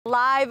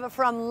Live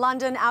from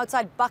London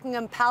outside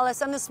Buckingham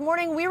Palace. And this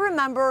morning we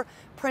remember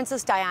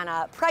Princess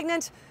Diana,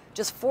 pregnant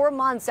just 4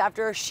 months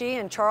after she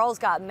and Charles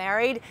got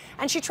married.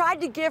 And she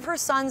tried to give her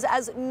sons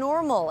as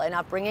normal an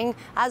upbringing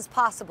as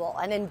possible.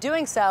 And in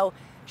doing so,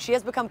 she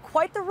has become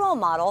quite the role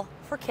model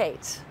for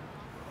Kate.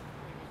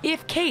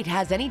 If Kate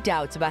has any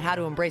doubts about how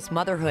to embrace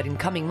motherhood in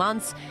coming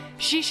months,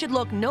 she should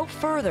look no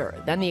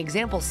further than the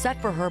example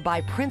set for her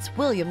by Prince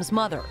William's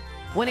mother.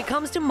 When it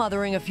comes to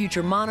mothering a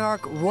future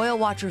monarch, royal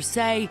watchers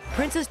say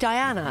Princess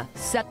Diana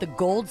set the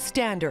gold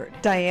standard.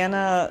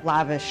 Diana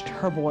lavished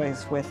her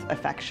boys with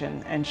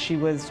affection, and she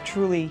was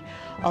truly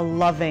a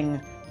loving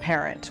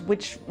parent,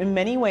 which in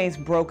many ways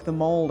broke the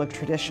mold of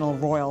traditional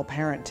royal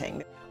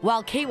parenting.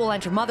 While Kate will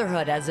enter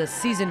motherhood as a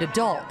seasoned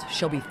adult,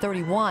 she'll be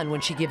 31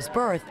 when she gives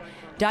birth.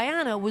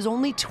 Diana was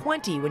only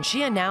 20 when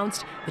she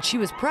announced that she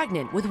was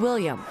pregnant with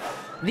William.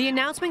 The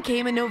announcement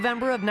came in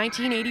November of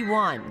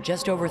 1981,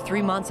 just over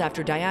 3 months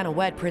after Diana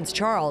wed Prince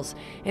Charles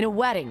in a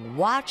wedding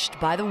watched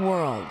by the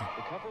world.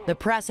 The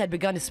press had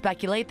begun to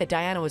speculate that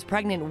Diana was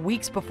pregnant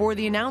weeks before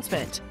the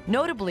announcement,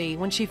 notably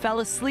when she fell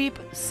asleep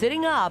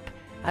sitting up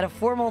at a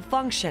formal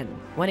function.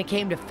 When it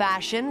came to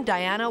fashion,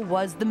 Diana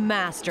was the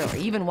master,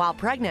 even while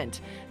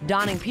pregnant,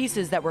 donning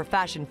pieces that were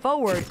fashion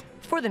forward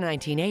for the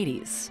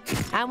 1980s.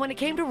 And when it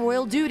came to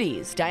royal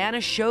duties,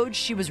 Diana showed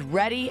she was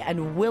ready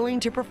and willing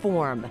to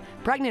perform,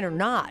 pregnant or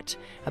not,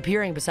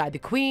 appearing beside the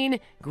Queen,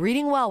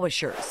 greeting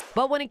well-wishers.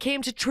 But when it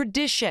came to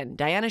tradition,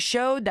 Diana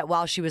showed that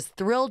while she was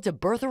thrilled to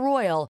birth a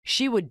royal,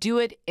 she would do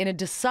it in a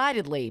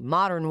decidedly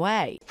modern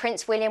way.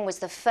 Prince William was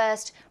the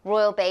first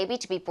royal baby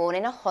to be born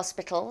in a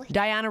hospital.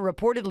 Diana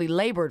reportedly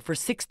labored for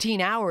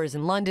 16 hours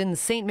in London's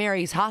St.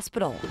 Mary's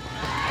Hospital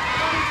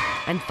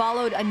and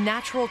followed a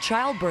natural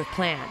childbirth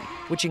plan,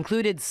 which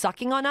included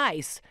sucking on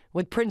ice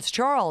with Prince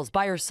Charles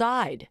by her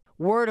side.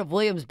 Word of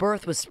William's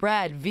birth was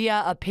spread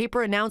via a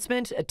paper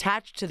announcement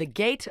attached to the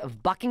gate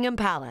of Buckingham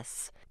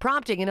Palace,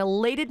 prompting an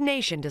elated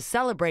nation to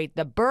celebrate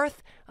the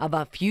birth of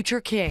a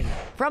future king.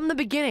 From the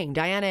beginning,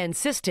 Diana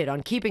insisted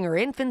on keeping her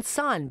infant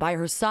son by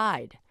her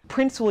side.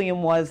 Prince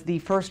William was the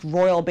first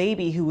royal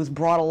baby who was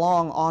brought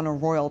along on a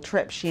royal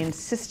trip. She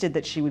insisted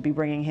that she would be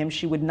bringing him.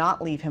 She would not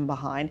leave him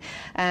behind.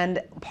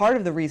 And part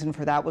of the reason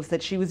for that was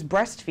that she was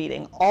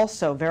breastfeeding,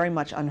 also very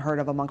much unheard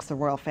of amongst the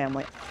royal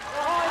family.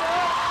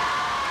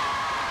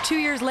 2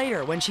 years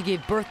later, when she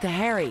gave birth to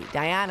Harry,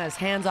 Diana's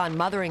hands-on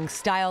mothering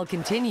style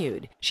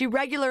continued. She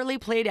regularly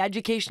played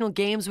educational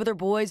games with her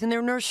boys in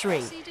their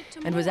nursery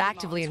and was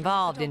actively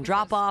involved in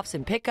drop-offs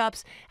and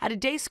pickups at a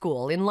day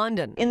school in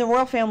London. In the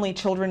royal family,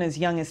 children as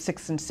young as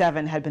 6 and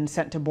 7 had been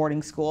sent to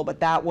boarding school, but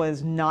that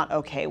was not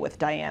okay with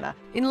Diana.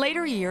 In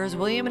later years,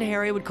 William and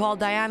Harry would call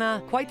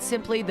Diana, quite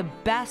simply, the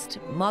best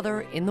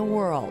mother in the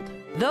world.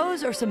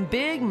 Those are some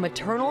big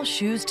maternal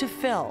shoes to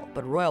fill,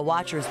 but royal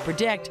watchers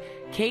predict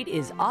Kate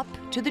is up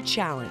to the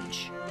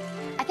challenge.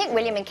 I think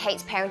William and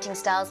Kate's parenting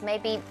styles may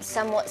be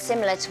somewhat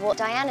similar to what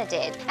Diana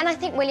did. And I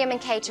think William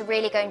and Kate are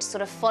really going to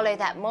sort of follow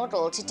that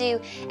model, to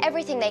do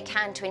everything they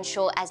can to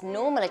ensure as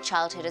normal a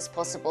childhood as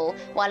possible,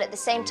 while at the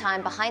same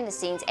time behind the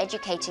scenes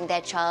educating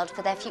their child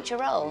for their future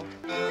role.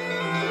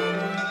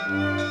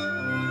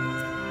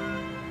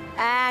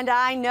 And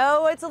I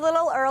know it's a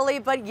little early,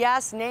 but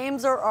yes,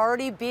 names are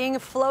already being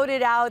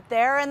floated out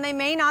there, and they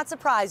may not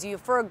surprise you.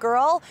 For a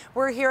girl,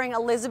 we're hearing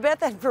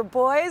Elizabeth, and for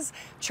boys,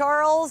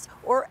 Charles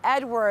or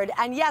Edward.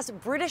 And yes,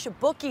 British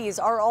bookies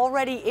are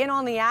already in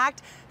on the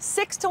act.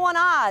 6-to-1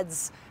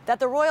 odds that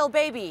the royal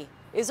baby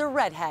is a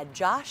redhead.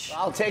 Josh?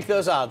 I'll take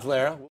those odds, Lara.